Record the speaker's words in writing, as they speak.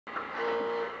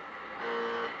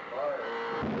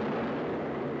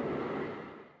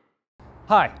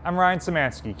Hi, I'm Ryan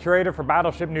Szymanski, curator for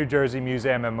Battleship New Jersey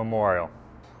Museum and Memorial.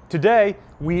 Today,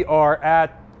 we are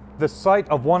at the site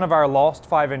of one of our lost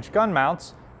 5-inch gun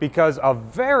mounts because a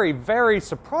very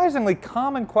surprisingly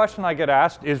common question I get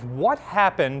asked is what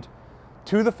happened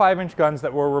to the 5-inch guns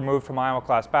that were removed from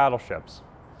Iowa-class battleships?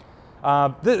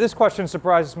 This question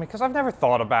surprises me because I've never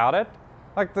thought about it.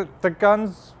 Like, the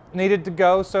guns needed to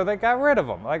go, so they got rid of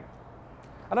them. Like,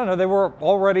 I don't know, they were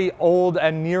already old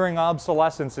and nearing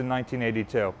obsolescence in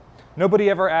 1982. Nobody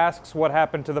ever asks what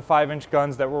happened to the 5-inch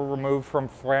guns that were removed from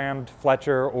Frammed,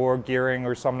 Fletcher, or Gearing,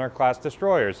 or Sumner-class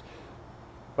destroyers.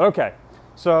 Okay,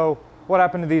 so what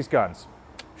happened to these guns?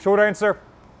 Short answer,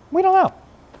 we don't know.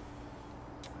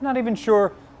 Not even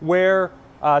sure where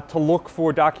to look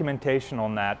for documentation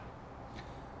on that.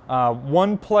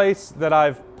 One place that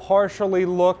I've partially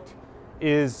looked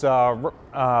is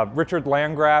Richard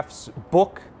Landgraf's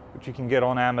book, which you can get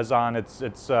on Amazon.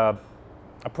 It's a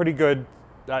pretty good,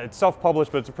 it's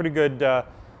self-published, but it's a pretty good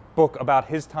book about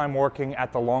his time working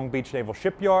at the Long Beach Naval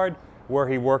Shipyard, where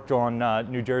he worked on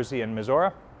New Jersey and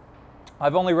Missouri.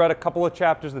 I've only read a couple of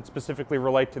chapters that specifically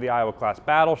relate to the Iowa-class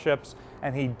battleships,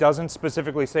 and he doesn't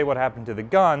specifically say what happened to the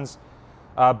guns,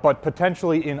 but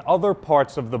potentially in other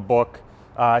parts of the book,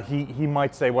 he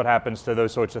might say what happens to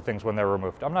those sorts of things when they're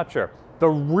removed. I'm not sure. The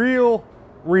real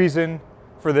reason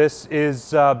for this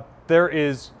is there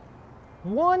is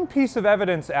one piece of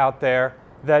evidence out there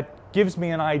that gives me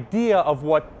an idea of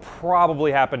what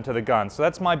probably happened to the guns. So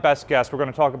that's my best guess. We're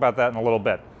going to talk about that in a little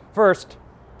bit. First,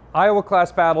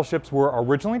 Iowa-class battleships were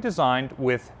originally designed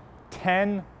with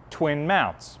 10 twin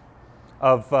mounts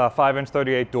of 5-inch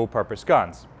 38 dual-purpose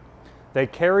guns. They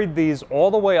carried these all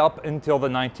the way up until the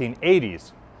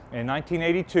 1980s. In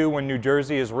 1982, when New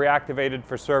Jersey is reactivated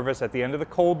for service at the end of the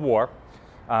Cold War,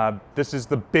 this is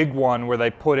the big one where they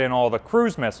put in all the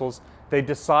cruise missiles, they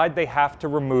decide they have to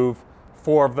remove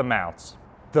 4 of the mounts.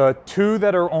 The 2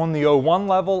 that are on the 01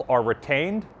 level are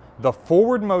retained. The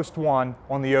forwardmost one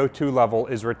on the 02 level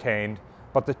is retained,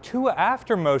 but the 2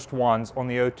 aftermost ones on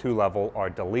the 02 level are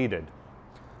deleted.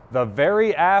 The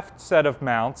very aft set of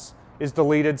mounts is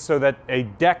deleted so that a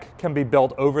deck can be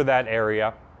built over that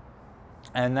area,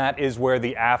 and that is where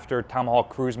the after Tomahawk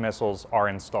cruise missiles are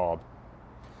installed.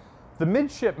 The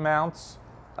midship mounts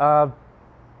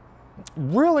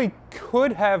really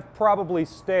could have probably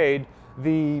stayed.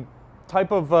 The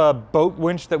type of boat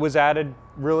winch that was added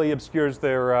really obscures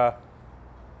their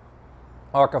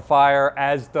arc of fire,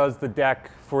 as does the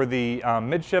deck for the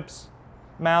midships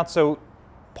mount, so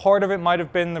part of it might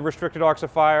have been the restricted arcs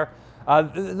of fire.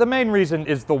 The main reason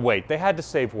is the weight. They had to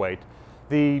save weight.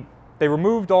 They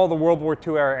removed all the World War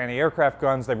II era anti-aircraft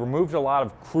guns. They removed a lot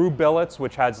of crew billets,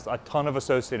 which has a ton of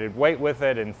associated weight with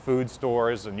it, and food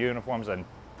stores and uniforms and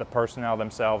the personnel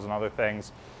themselves and other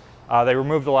things. They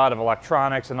removed a lot of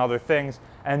electronics and other things,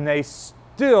 and they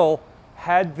still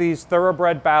had these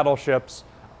thoroughbred battleships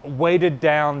weighted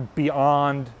down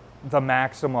beyond the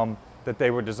maximum that they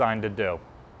were designed to do.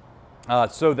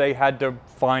 So they had to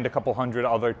find a couple hundred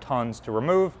other tons to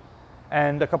remove,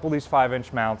 and a couple of these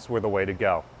 5-inch mounts were the way to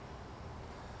go.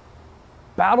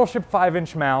 Battleship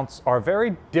 5-inch mounts are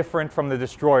very different from the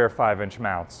destroyer 5-inch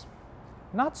mounts.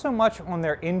 Not so much on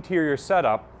their interior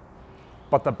setup,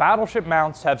 but the battleship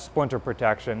mounts have splinter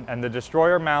protection, and the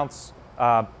destroyer mounts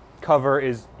cover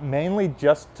is mainly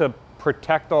just to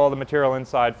protect all the material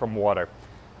inside from water.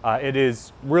 It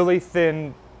is really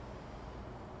thin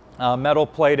metal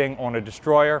plating on a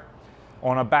destroyer.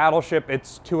 On a battleship,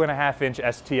 it's 2.5-inch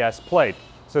STS plate.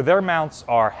 So their mounts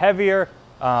are heavier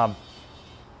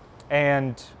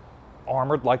and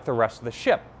armored like the rest of the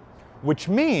ship, which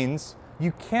means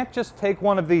you can't just take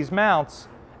one of these mounts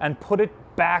and put it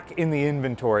back in the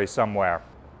inventory somewhere.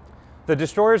 The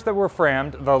destroyers that were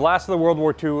Frammed, the last of the World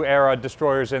War II era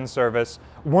destroyers in service,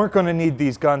 weren't going to need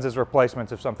these guns as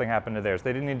replacements if something happened to theirs.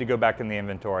 They didn't need to go back in the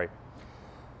inventory.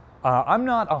 I'm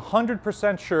not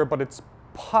 100% sure, but it's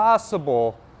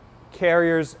possible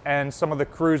carriers and some of the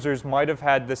cruisers might have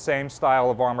had the same style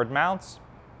of armored mounts,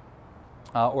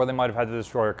 or they might have had the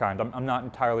destroyer kind. I'm not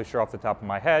entirely sure off the top of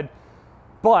my head,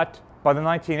 but by the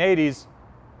 1980s,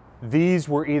 these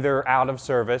were either out of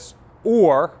service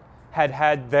or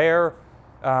had their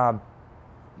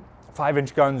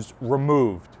 5-inch guns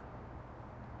removed.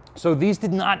 So these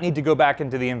did not need to go back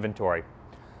into the inventory.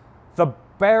 The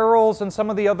barrels and some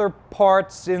of the other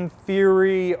parts, in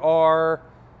theory, are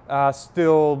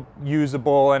still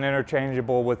usable and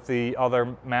interchangeable with the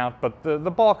other mount, but the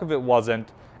bulk of it wasn't.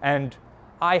 And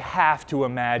I have to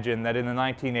imagine that in the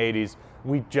 1980s,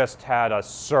 we just had a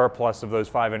surplus of those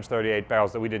 5-inch 38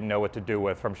 barrels that we didn't know what to do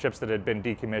with, from ships that had been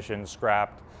decommissioned,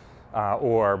 scrapped,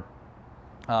 or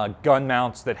gun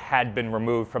mounts that had been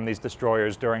removed from these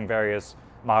destroyers during various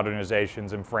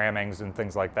modernizations and framings and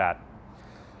things like that.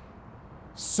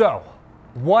 So,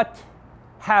 what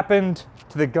happened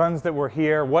to the guns that were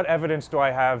here? What evidence do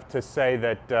I have to say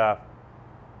that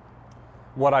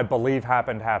what I believe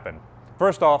happened happened?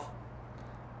 First off,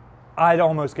 I'd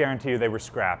almost guarantee you they were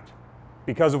scrapped.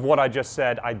 Because of what I just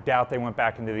said, I doubt they went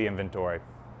back into the inventory.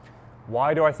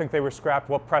 Why do I think they were scrapped?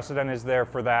 What precedent is there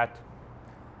for that?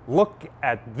 Look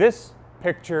at this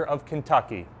picture of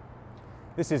Kentucky.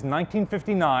 This is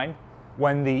 1959,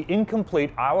 when the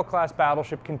incomplete Iowa-class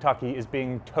battleship Kentucky is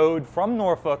being towed from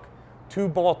Norfolk to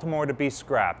Baltimore to be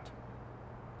scrapped.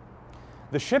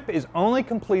 The ship is only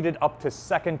completed up to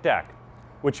second deck,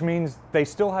 which means they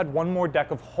still had one more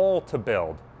deck of hull to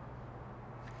build.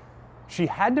 She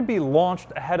had to be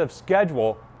launched ahead of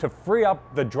schedule to free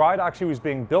up the dry dock she was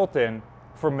being built in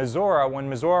for Missouri when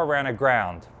Missouri ran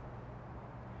aground.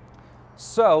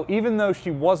 So, even though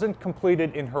she wasn't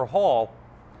completed in her hull,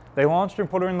 they launched her and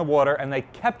put her in the water, and they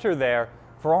kept her there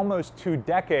for almost 2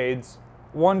 decades,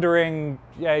 wondering,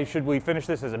 hey, should we finish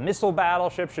this as a missile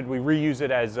battleship? Should we reuse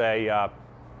it as a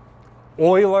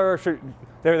oiler?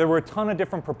 There were a ton of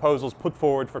different proposals put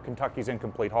forward for Kentucky's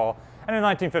incomplete hull, and in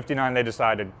 1959 they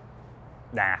decided,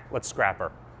 nah, let's scrap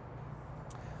her.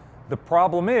 The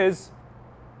problem is,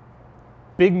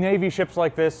 big Navy ships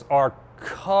like this are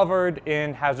covered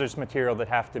in hazardous material that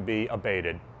have to be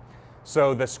abated.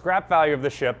 So the scrap value of the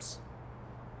ships,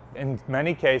 in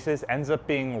many cases, ends up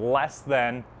being less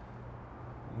than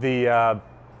the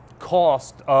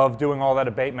cost of doing all that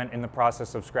abatement in the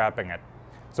process of scrapping it.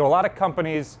 So a lot of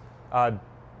companies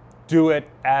do it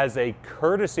as a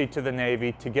courtesy to the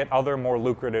Navy to get other more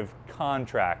lucrative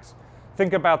contracts.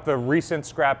 Think about the recent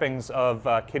scrappings of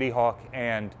Kitty Hawk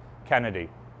and Kennedy.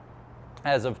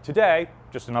 As of today,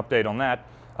 just an update on that,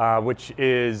 which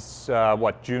is,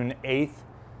 June 8th,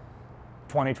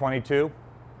 2022.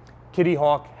 Kitty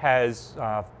Hawk has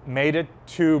made it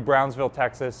to Brownsville,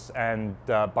 Texas, and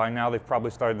by now they've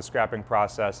probably started the scrapping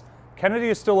process. Kennedy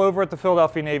is still over at the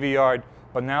Philadelphia Navy Yard,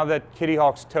 but now that Kitty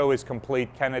Hawk's tow is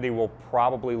complete, Kennedy will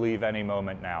probably leave any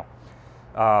moment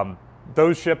now.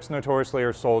 Those ships notoriously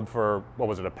are sold for, what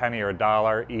was it, a penny or a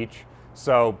dollar each.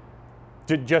 So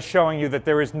just showing you that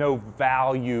there is no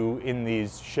value in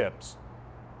these ships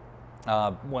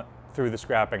through the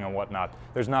scrapping and whatnot.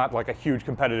 There's not like a huge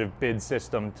competitive bid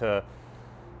system to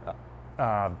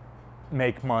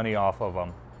make money off of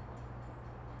them.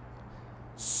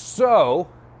 So,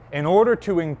 in order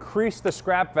to increase the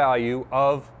scrap value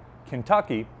of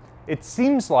Kentucky, it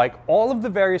seems like all of the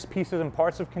various pieces and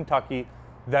parts of Kentucky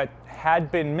that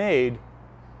had been made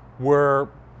were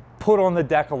put on the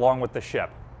deck along with the ship.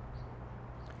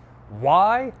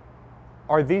 Why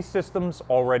are these systems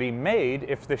already made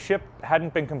if the ship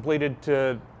hadn't been completed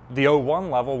to the 01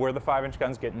 level where the 5-inch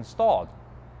guns get installed?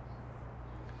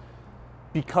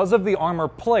 Because of the armor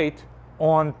plate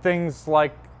on things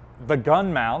like the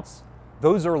gun mounts,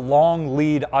 those are long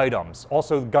lead items.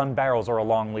 Also, gun barrels are a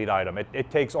long lead item. It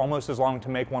takes almost as long to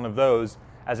make one of those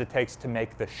as it takes to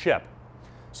make the ship.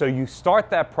 So you start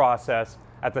that process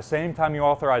at the same time you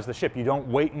authorize the ship. You don't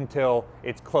wait until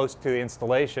it's close to the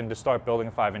installation to start building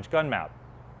a 5-inch gun mount.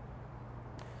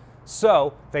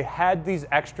 So they had these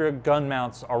extra gun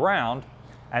mounts around,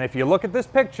 and if you look at this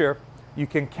picture, you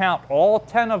can count all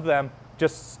 10 of them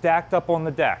just stacked up on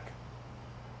the deck.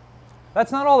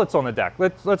 That's not all that's on the deck.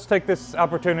 Let's take this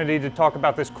opportunity to talk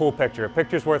about this cool picture. A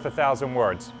picture's worth 1,000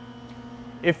 words.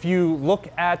 If you look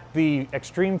at the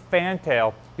extreme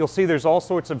fantail, you'll see there's all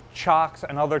sorts of chocks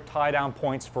and other tie-down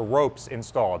points for ropes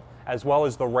installed, as well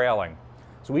as the railing.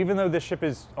 So even though this ship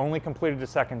is only completed to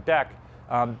second deck,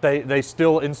 they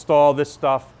still install this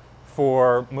stuff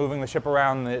for moving the ship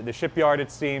around the shipyard,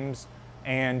 it seems,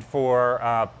 and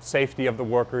for safety of the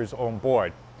workers on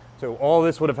board. So all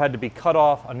this would have had to be cut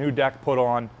off, a new deck put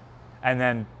on, and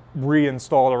then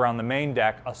reinstalled around the main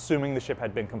deck, assuming the ship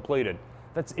had been completed.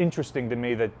 That's interesting to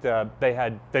me that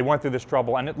they went through this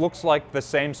trouble, and it looks like the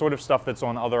same sort of stuff that's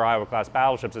on other Iowa-class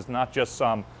battleships. It's not just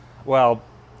some, well,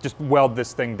 just weld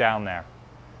this thing down there.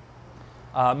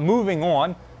 Moving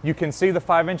on, you can see the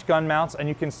 5-inch gun mounts, and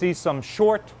you can see some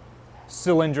short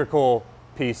cylindrical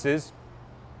pieces,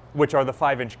 which are the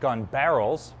 5-inch gun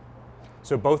barrels.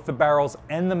 So both the barrels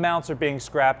and the mounts are being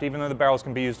scrapped, even though the barrels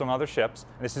can be used on other ships.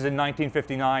 And this is in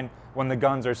 1959, when the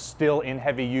guns are still in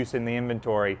heavy use in the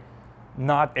inventory,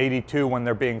 not 82 when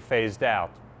they're being phased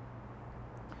out.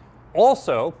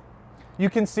 Also, you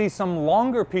can see some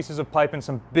longer pieces of pipe and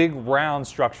some big round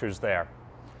structures there.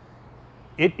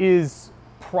 It is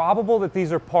probable that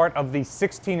these are part of the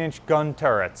 16-inch gun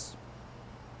turrets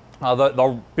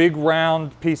The big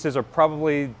round pieces are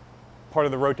probably part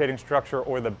of the rotating structure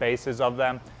or the bases of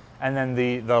them. And then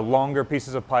the longer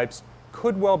pieces of pipes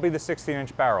could well be the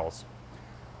 16-inch barrels.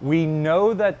 We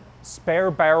know that spare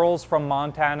barrels from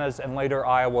Montana's and later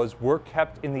Iowa's were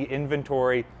kept in the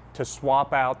inventory to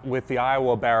swap out with the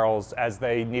Iowa barrels as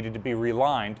they needed to be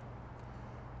relined.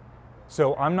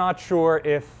 So I'm not sure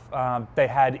if they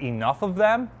had enough of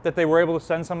them that they were able to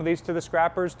send some of these to the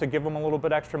scrappers to give them a little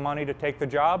bit extra money to take the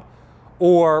job,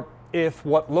 or if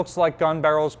what looks like gun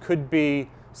barrels could be,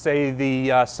 say,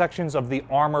 the sections of the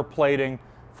armor plating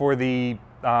for the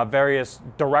various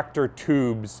director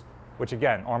tubes, which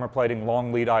again, armor plating,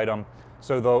 long lead item.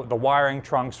 So the wiring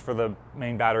trunks for the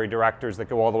main battery directors that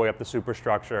go all the way up the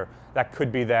superstructure, that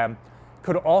could be them.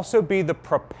 Could also be the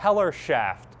propeller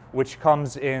shaft, which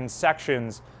comes in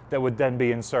sections that would then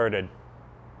be inserted.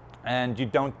 And you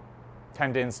don't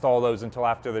tend to install those until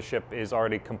after the ship is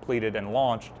already completed and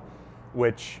launched,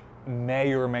 which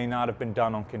may or may not have been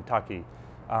done on Kentucky.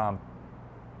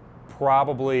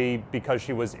 Probably because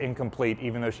she was incomplete,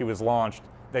 even though she was launched,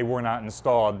 they were not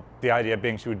installed. The idea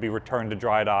being she would be returned to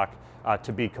dry dock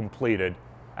to be completed,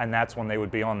 and that's when they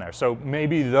would be on there. So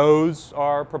maybe those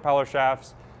are propeller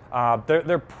shafts.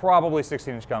 They're probably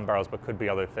 16-inch gun barrels, but could be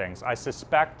other things. I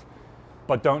suspect,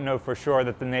 but don't know for sure,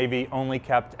 that the Navy only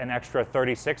kept an extra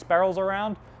 36 barrels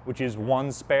around, which is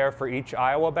one spare for each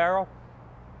Iowa barrel,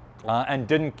 and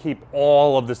didn't keep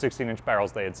all of the 16-inch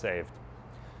barrels they had saved.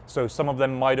 So some of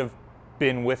them might have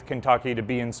been with Kentucky to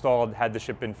be installed had the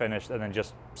ship been finished and then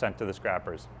just sent to the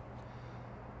scrappers.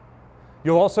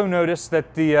 You'll also notice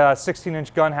that the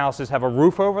 16-inch gun houses have a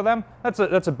roof over them. That's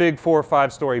a big 4 or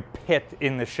 5 story pit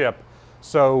in the ship.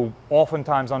 So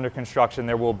oftentimes under construction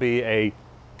there will be a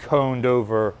coned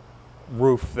over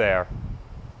roof there.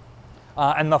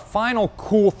 And the final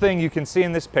cool thing you can see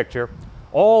in this picture,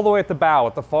 all the way at the bow,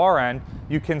 at the far end,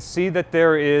 you can see that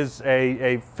there is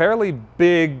a fairly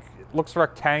big, looks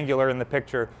rectangular in the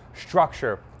picture,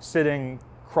 structure sitting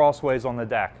crossways on the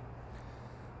deck.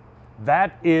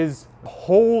 That is the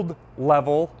hold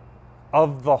level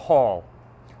of the hull.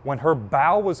 When her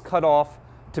bow was cut off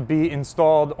to be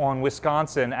installed on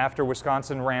Wisconsin after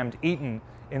Wisconsin rammed Eaton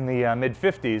in the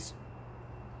mid-50s,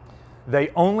 they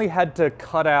only had to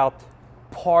cut out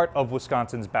part of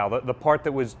Wisconsin's bow, the part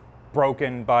that was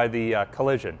broken by the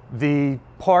collision. The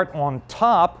part on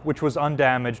top, which was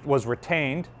undamaged, was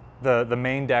retained, the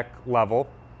main deck level,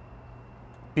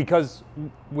 because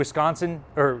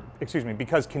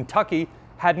because Kentucky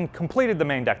hadn't completed the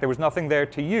main deck. There was nothing there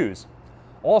to use.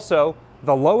 Also,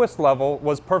 the lowest level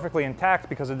was perfectly intact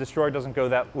because a destroyer doesn't go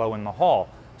that low in the hull.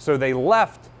 So they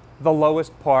left the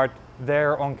lowest part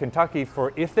there on Kentucky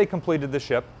for if they completed the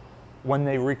ship when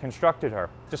they reconstructed her.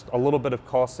 Just a little bit of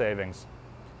cost savings.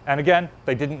 And again,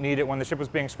 they didn't need it when the ship was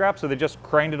being scrapped, so they just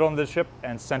craned it onto the ship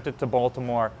and sent it to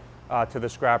Baltimore to the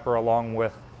scrapper along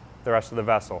with the rest of the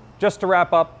vessel. Just to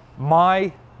wrap up,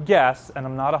 my guess, and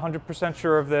I'm not 100%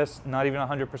 sure of this, not even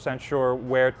 100% sure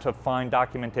where to find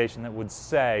documentation that would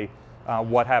say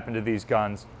what happened to these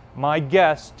guns. My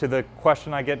guess, to the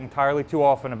question I get entirely too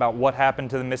often about what happened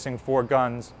to the missing 4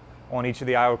 guns on each of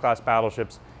the Iowa-class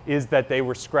battleships, is that they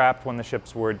were scrapped when the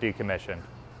ships were decommissioned.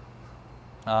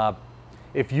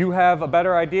 If you have a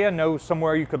better idea, know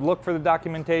somewhere you could look for the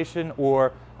documentation,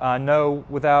 or know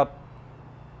without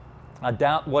a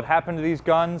doubt what happened to these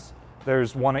guns,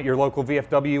 there's one at your local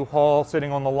VFW hall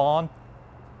sitting on the lawn,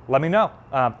 let me know.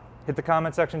 Hit the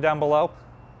comment section down below.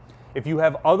 If you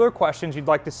have other questions you'd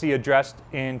like to see addressed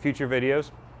in future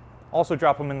videos, also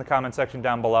drop them in the comment section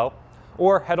down below,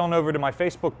 or head on over to my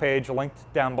Facebook page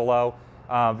linked down below.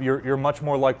 You're much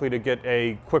more likely to get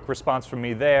a quick response from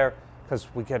me there because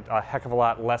we get a heck of a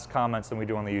lot less comments than we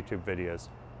do on the YouTube videos.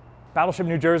 Battleship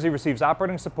New Jersey receives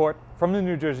operating support from the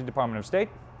New Jersey Department of State,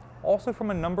 also from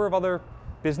a number of other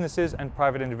businesses and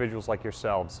private individuals like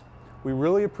yourselves. We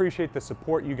really appreciate the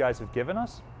support you guys have given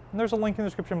us, and there's a link in the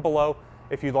description below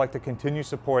if you'd like to continue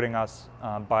supporting us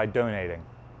by donating.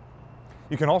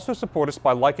 You can also support us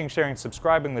by liking, sharing, and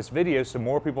subscribing this video so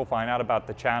more people find out about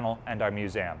the channel and our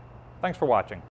museum. Thanks for watching.